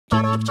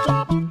Hello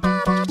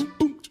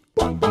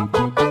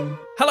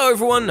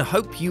everyone,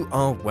 hope you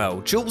are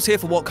well. Jules here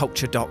for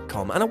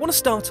WhatCulture.com, and I want to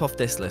start off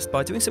this list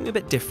by doing something a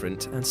bit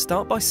different and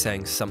start by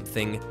saying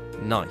something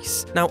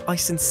nice. Now, I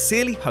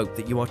sincerely hope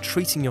that you are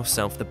treating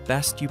yourself the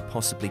best you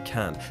possibly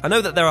can. I know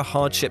that there are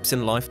hardships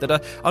in life that are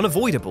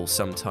unavoidable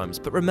sometimes,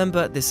 but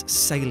remember this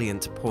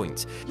salient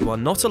point. You are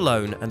not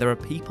alone, and there are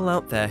people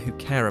out there who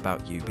care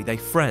about you, be they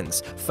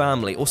friends,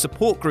 family, or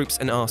support groups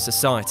in our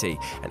society.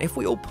 And if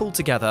we all pull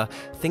together,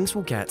 things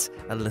will get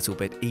a little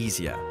bit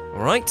easier.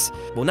 Alright?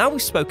 Well, now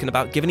we've spoken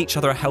about giving each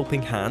other a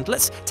helping hand,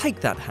 let's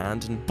take that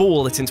hand and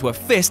ball it into a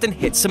fist and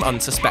hit some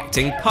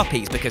unsuspecting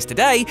puppies, because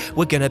today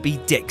we're gonna be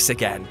dicks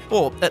again.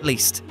 Or at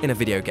least in a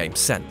video game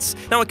sense.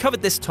 Now, I covered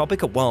this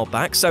topic a while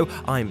back, so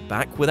I'm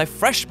back with a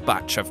fresh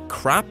batch of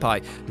crap,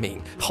 I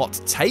mean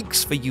hot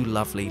takes for you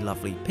lovely,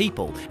 lovely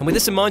people. And with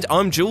this in mind,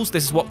 I'm Jules,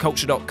 this is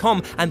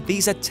WhatCulture.com, and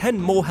these are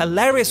 10 more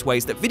hilarious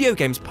ways that video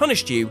games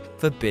punished you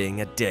for being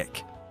a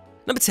dick.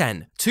 Number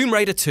 10. Tomb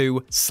Raider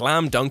 2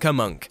 Slam Dunker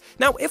Monk.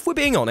 Now, if we're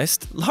being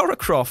honest, Lara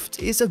Croft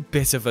is a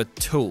bit of a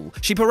tool.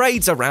 She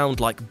parades around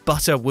like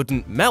butter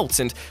wouldn't melt,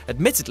 and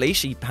admittedly,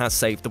 she has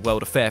saved the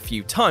world a fair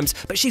few times,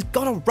 but she's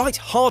got a right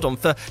hard-on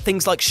for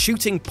things like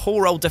shooting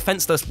poor old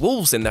defenseless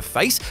wolves in the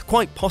face,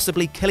 quite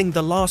possibly killing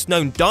the last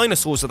known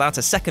dinosaurs without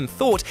a second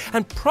thought,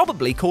 and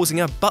probably causing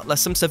her butler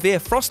some severe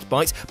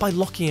frostbite by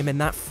locking him in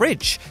that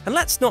fridge. And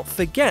let's not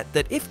forget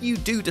that if you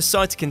do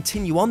decide to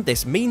continue on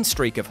this mean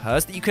streak of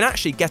hers, that you can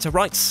actually get a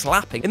right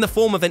slapping in the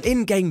form of an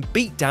in-game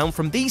beatdown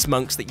from these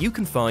monks that you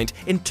can find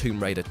in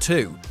Tomb Raider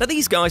 2. Now,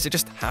 these guys are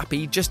just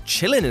happy, just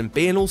chilling and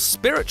being all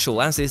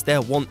spiritual, as is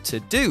their wont to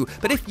do,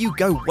 but if you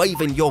go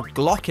waving your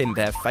Glock in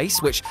their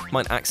face, which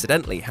might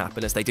accidentally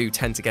happen as they do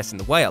tend to get in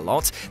the way a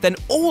lot, then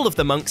all of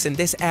the monks in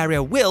this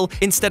area will,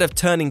 instead of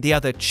turning the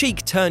other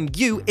cheek, turn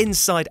you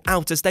inside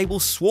out as they will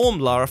swarm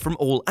Lara from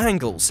all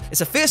angles.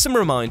 It's a fearsome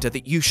reminder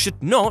that you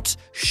should not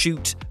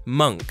shoot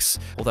monks.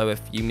 Although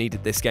if you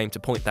needed this game to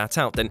point that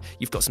out, then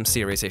you've got some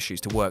serious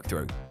issues to work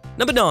through.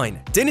 Number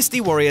 9.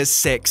 Dynasty Warriors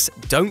 6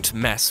 Don't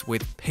Mess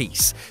with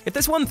Peace. If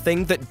there's one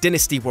thing that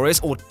Dynasty Warriors,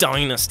 or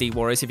Dynasty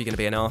Warriors if you're going to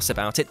be an arse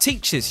about it,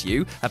 teaches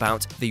you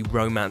about the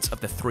romance of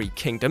the Three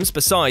Kingdoms,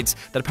 besides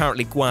that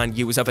apparently Guan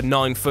Yu was over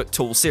 9 foot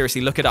tall, seriously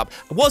look it up,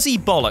 was he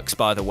bollocks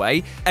by the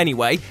way,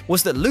 anyway,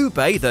 was that Liu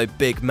Bei, the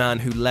big man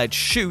who led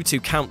Shu to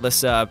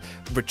countless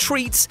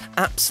retreats,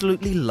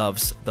 absolutely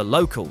loves the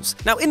locals.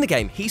 Now in the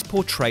game, he's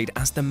portrayed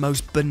as the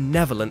most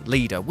benevolent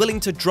leader,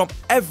 willing to drop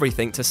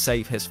everything to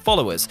save his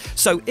followers.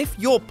 So if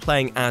you're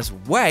playing as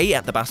Wei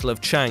at the Battle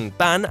of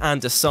Changban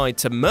and decide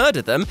to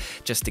murder them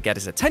just to get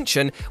his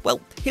attention, well,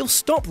 he'll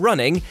stop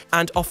running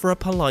and offer a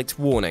polite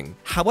warning.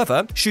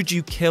 However, should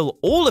you kill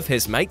all of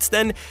his mates,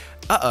 then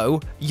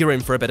you're in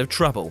for a bit of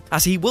trouble,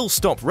 as he will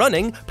stop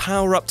running,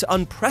 power up to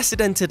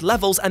unprecedented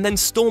levels, and then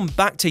storm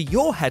back to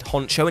your head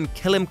honcho and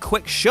kill him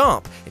quick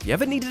sharp. If you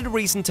ever needed a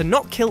reason to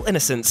not kill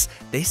innocents,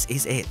 this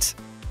is it.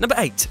 Number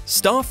 8.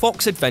 Star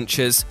Fox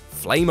Adventures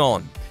Flame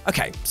On.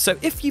 Okay, so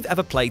if you've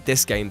ever played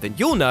this game, then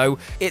you'll know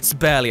it's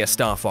barely a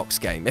Star Fox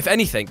game. If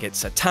anything,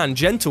 it's a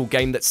tangential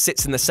game that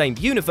sits in the same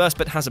universe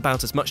but has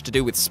about as much to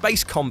do with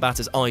space combat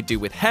as I do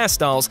with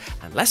hairstyles,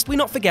 and lest we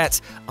not forget,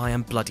 I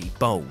am bloody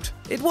bold.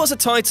 It was a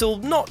title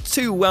not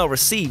too well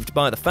received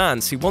by the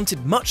fans, who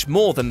wanted much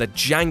more than the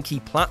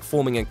janky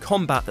platforming and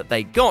combat that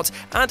they got,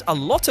 and a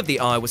lot of the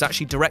ire was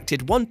actually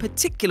directed one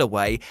particular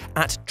way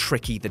at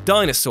Tricky the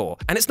Dinosaur,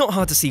 and it's not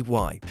hard to see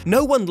why.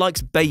 No one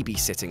likes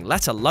babysitting,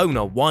 let alone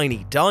a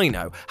whiny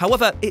dino.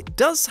 However, it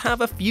does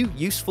have a few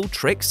useful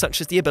tricks, such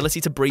as the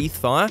ability to breathe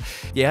fire.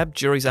 Yeah,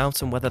 jury's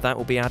out on whether that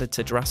will be added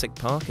to Jurassic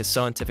Park as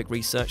scientific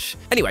research.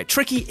 Anyway,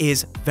 Tricky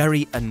is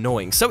very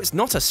annoying, so it's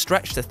not a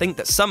stretch to think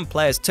that some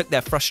players took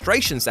their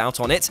frustrations out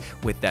on it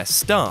with their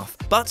staff.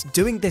 But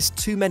doing this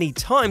too many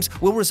times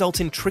will result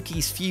in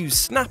Tricky's fuse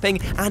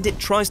snapping, and it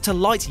tries to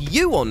light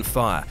you on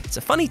fire. It's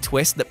a funny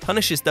twist that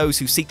punishes those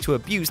who seek to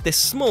abuse this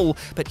small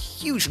but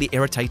hugely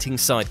irritating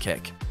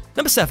sidekick.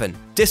 Number 7.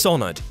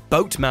 Dishonored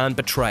Boatman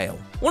Betrayal.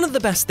 One of the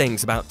best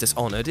things about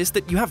Dishonored is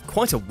that you have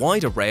quite a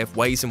wide array of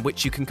ways in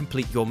which you can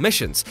complete your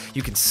missions.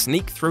 You can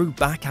sneak through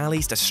back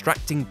alleys,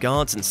 distracting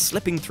guards and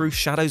slipping through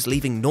shadows,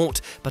 leaving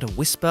naught but a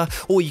whisper,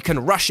 or you can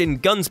rush in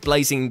guns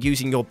blazing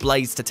using your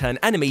blades to turn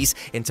enemies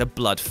into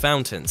blood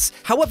fountains.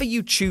 However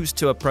you choose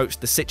to approach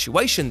the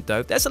situation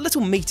though, there's a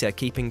little meter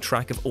keeping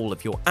track of all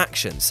of your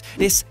actions.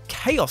 This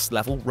chaos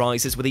level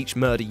rises with each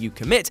murder you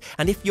commit,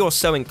 and if you're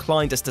so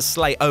inclined as to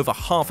slay over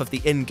half of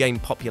the in-game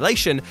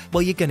population,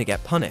 well, you're gonna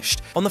get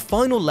punished. On the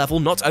final level,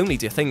 not only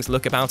do things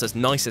look about as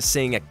nice as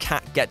seeing a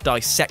cat get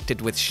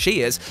dissected with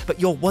shears, but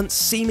your once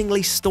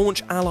seemingly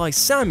staunch ally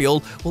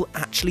Samuel will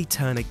actually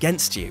turn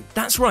against you.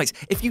 That's right,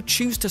 if you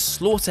choose to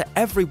slaughter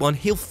everyone,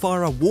 he'll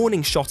fire a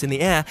warning shot in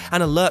the air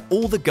and alert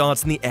all the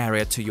guards in the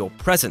area to your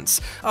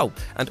presence. Oh,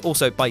 and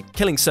also by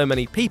killing so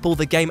many people,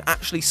 the game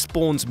actually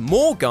spawns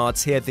more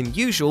guards here than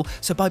usual,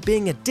 so by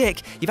being a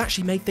dick, you've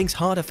actually made things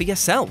harder for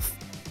yourself.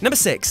 Number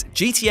 6.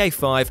 GTA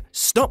 5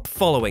 Stop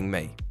Following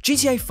Me.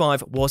 GTA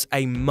 5 was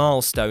a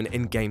milestone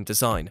in game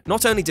design.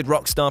 Not only did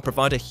Rockstar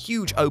provide a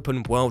huge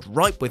open world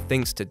ripe with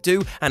things to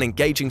do, an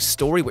engaging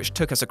story which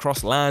took us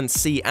across land,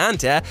 sea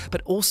and air,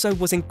 but also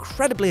was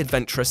incredibly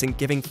adventurous in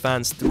giving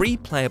fans 3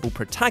 playable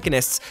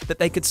protagonists that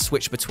they could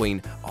switch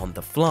between on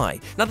the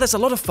fly. Now there's a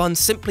lot of fun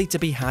simply to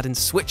be had in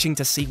switching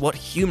to see what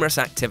humorous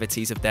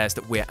activities of theirs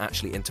that we're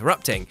actually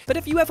interrupting. But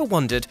have you ever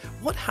wondered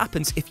what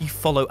happens if you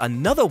follow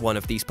another one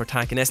of these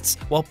protagonists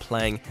while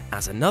playing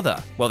as another?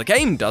 Well, the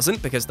game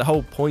doesn't, because the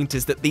whole point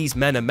is that these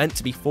men are meant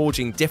to be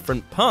forging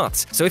different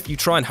paths. So if you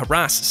try and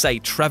harass, say,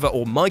 Trevor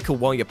or Michael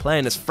while you're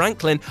playing as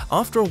Franklin,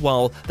 after a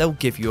while they'll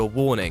give you a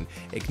warning.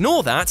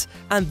 Ignore that,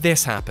 and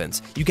this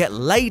happens. You get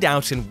laid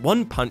out in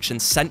one punch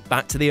and sent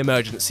back to the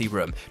emergency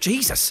room.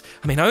 Jesus,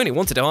 I mean, I only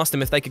wanted to ask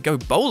them if they could go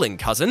bowling,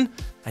 cousin.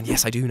 And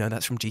yes, I do know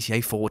that's from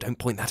GTA 4, don't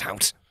point that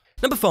out.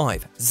 Number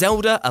 5.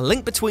 Zelda: A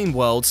Link Between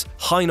Worlds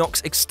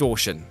Hinox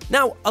Extortion.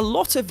 Now, a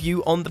lot of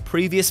you on the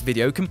previous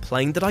video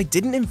complained that I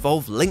didn't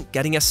involve Link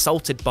getting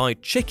assaulted by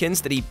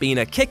chickens that he'd been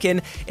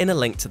a-kickin' in A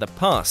Link to the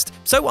Past.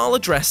 So I'll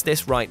address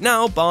this right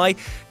now by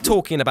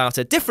talking about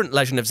a different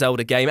Legend of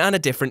Zelda game and a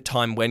different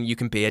time when you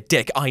can be a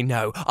dick. I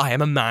know, I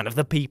am a man of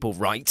the people,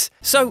 right?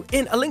 So,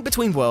 in A Link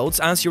Between Worlds,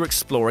 as you're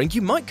exploring,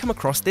 you might come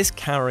across this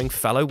cowering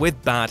fellow with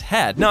bad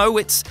hair. No,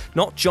 it's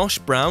not Josh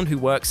Brown who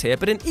works here,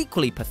 but an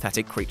equally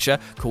pathetic creature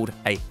called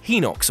a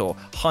Hinox, or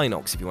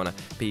Hinox if you want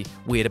to be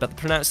weird about the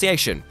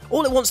pronunciation.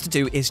 All it wants to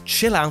do is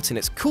chill out in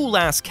its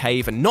cool-ass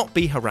cave and not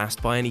be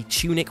harassed by any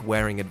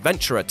tunic-wearing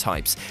adventurer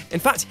types. In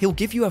fact, he'll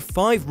give you a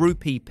 5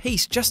 rupee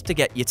piece just to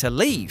get you to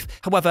leave.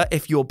 However,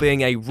 if you're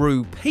being a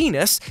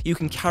penis, you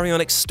can carry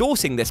on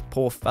extorting this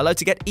poor fellow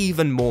to get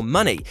even more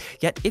money.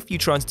 Yet if you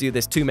try to do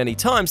this too many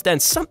times, then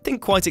something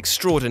quite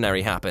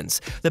extraordinary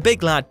happens. The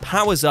big lad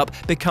powers up,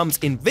 becomes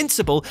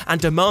invincible, and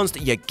demands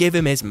that you give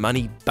him his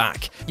money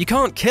back. You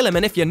can't kill him,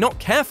 and if you're not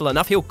careful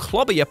enough, he'll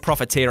clobber your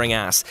profiteering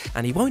ass,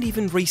 and he won't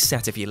even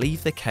reset if you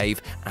leave the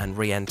cave and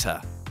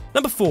re-enter.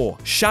 Number 4.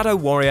 Shadow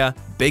Warrior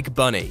Big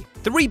Bunny.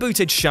 The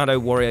rebooted Shadow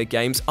Warrior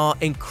games are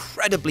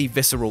incredibly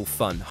visceral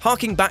fun,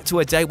 harking back to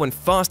a day when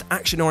fast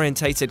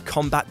action-orientated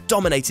combat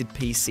dominated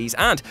PCs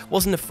and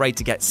wasn't afraid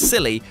to get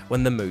silly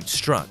when the mood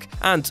struck.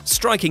 And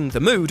striking the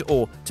mood,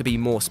 or to be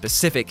more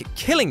specific,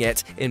 killing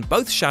it, in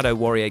both Shadow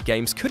Warrior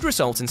games could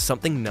result in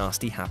something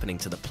nasty happening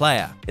to the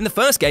player. In the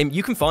first game,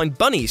 you can find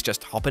bunnies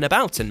just hopping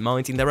about and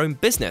minding their own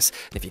business,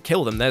 and if you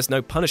kill them, there's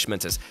no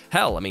punishment as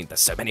hell. I mean, there's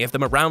so many of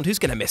them around, who's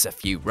gonna miss a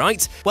few,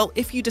 right? Well,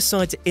 if you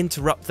decide to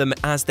interrupt them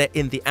as they're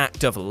in the act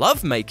of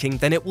lovemaking,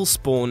 then it will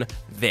spawn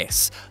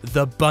this,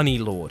 the Bunny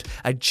Lord,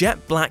 a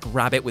jet black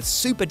rabbit with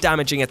super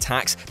damaging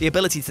attacks, the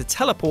ability to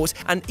teleport,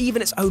 and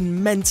even its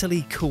own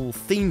mentally cool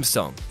theme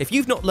song. If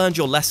you've not learned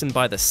your lesson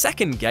by the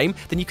second game,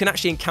 then you can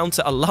actually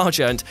encounter a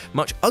larger and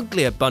much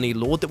uglier Bunny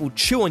Lord that will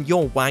chew on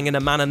your wang in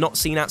a manner not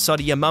seen outside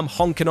of your mum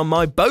honking on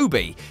my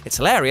Bobby. It's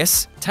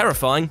hilarious,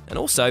 terrifying, and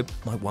also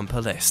my one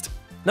per list.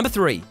 Number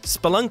 3.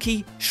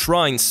 Spelunky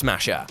Shrine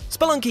Smasher.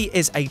 Spelunky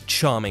is a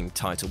charming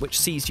title which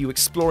sees you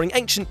exploring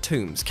ancient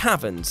tombs,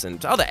 caverns,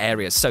 and other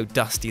areas so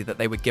dusty that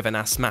they would give an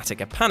asthmatic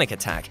a panic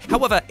attack.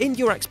 However, in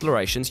your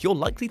explorations, you're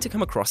likely to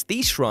come across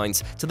these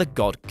shrines to the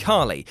god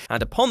Kali,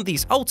 and upon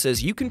these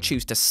altars, you can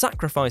choose to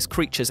sacrifice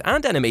creatures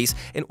and enemies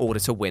in order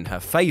to win her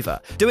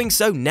favor. Doing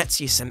so nets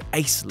you some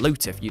ace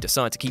loot if you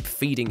decide to keep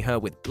feeding her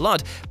with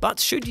blood, but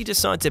should you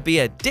decide to be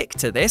a dick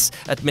to this,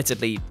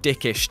 admittedly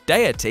dickish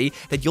deity,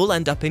 then you'll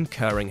end up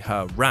incurring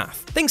her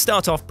wrath. Things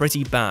start off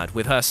pretty bad,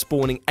 with her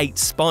spawning 8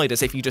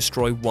 spiders if you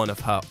destroy one of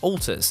her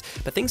altars,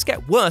 but things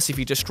get worse if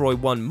you destroy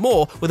one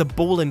more, with a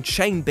ball and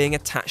chain being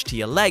attached to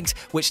your legs,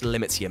 which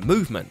limits your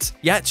movement.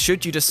 Yet,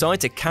 should you decide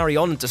to carry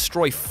on and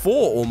destroy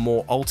 4 or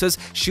more altars,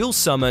 she'll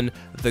summon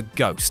the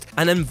Ghost,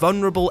 an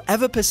invulnerable,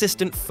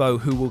 ever-persistent foe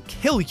who will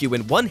kill you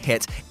in one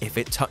hit if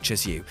it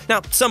touches you.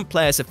 Now, some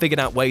players have figured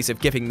out ways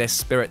of giving this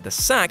spirit the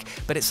sack,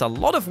 but it's a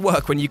lot of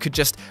work when you could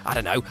just, I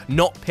don't know,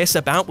 not piss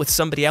about with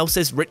somebody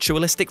else's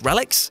ritualistic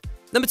relics.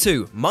 Number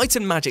 2. Might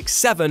and Magic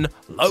 7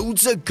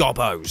 Loads of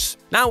Gobbos.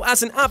 Now,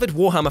 as an avid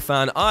Warhammer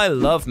fan, I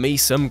love me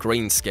some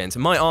greenskins,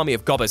 and my army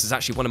of gobbos is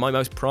actually one of my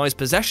most prized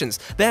possessions.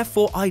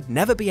 Therefore, I'd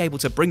never be able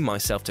to bring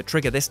myself to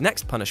trigger this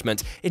next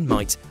punishment in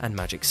Might and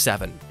Magic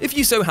 7. If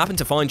you so happen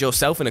to find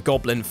yourself in a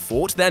goblin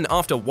fort, then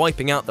after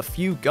wiping out the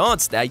few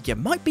guards there, you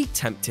might be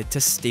tempted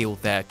to steal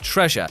their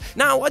treasure.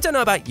 Now, I don't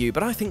know about you,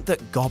 but I think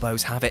that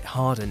gobbos have it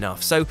hard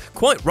enough, so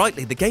quite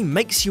rightly, the game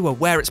makes you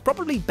aware it's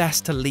probably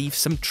best to leave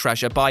some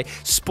treasure by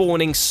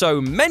spawning so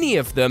many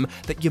of them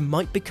that you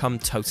might become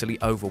totally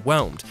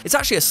overwhelmed. It's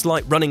actually a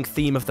slight running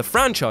theme of the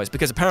franchise,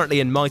 because apparently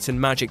in Might and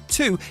Magic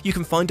 2, you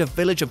can find a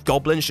village of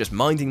goblins just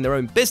minding their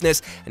own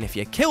business, and if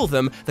you kill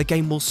them, the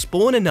game will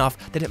spawn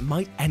enough that it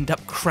might end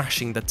up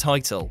crashing the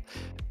title.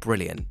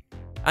 Brilliant.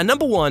 And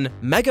number 1,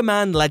 Mega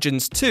Man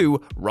Legends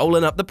 2,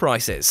 rolling up the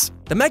prices.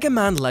 The Mega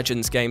Man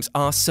Legends games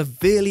are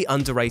severely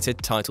underrated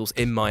titles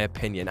in my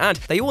opinion, and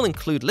they all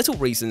include little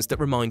reasons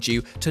that remind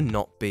you to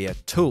not be a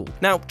tool.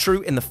 Now,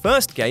 true, in the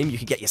first game you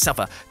can get yourself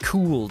a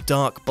cool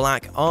dark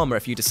black armor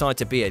if you decide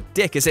to be a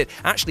dick, as it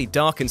actually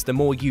darkens the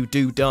more you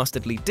do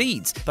dastardly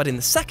deeds. But in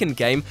the second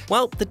game,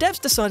 well, the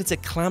devs decided to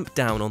clamp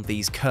down on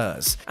these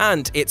curs.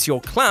 And it's your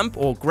clamp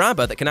or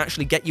grabber that can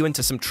actually get you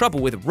into some trouble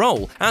with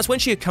Roll, as when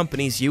she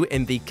accompanies you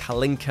in the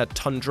Kalinka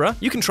Tundra,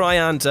 you can try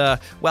and,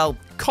 well,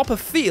 cop a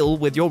feel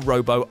with your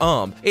robo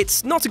arm.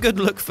 It's not a good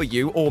look for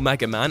you or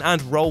Mega Man,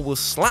 and Roll will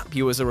slap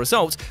you as a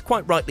result,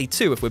 quite rightly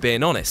too if we're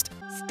being honest.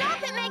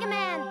 Stop it, Mega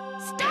Man!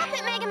 Stop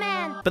it, Mega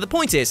Man! But the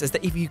point is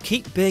that if you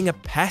keep being a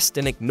pest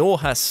and ignore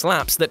her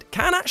slaps that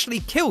can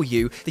actually kill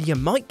you, then you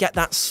might get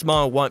that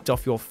smile wiped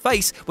off your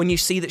face when you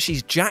see that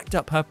she's jacked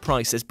up her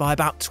prices by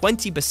about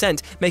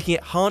 20%, making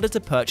it harder to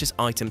purchase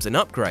items and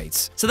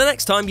upgrades. So the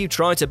next time you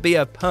try to be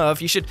a perv,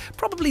 you should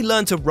probably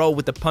learn to roll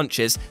with the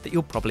punches that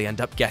you'll probably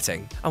end up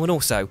getting. Oh, and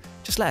also,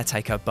 just let her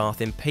take her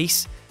bath in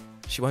peace.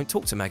 She won't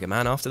talk to Mega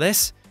Man after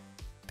this.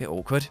 Bit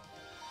awkward.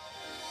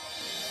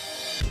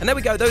 And there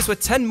we go, those were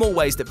 10 more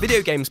ways that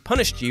video games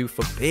punished you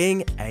for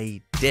being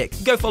a dick.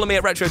 Go follow me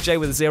at RetroJ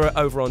with a 0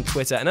 over on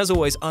Twitter, and as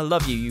always, I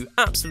love you, you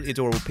absolutely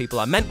adorable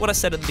people. I meant what I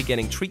said at the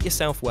beginning, treat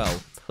yourself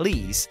well,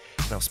 please,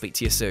 and I'll speak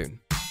to you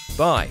soon.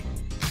 Bye.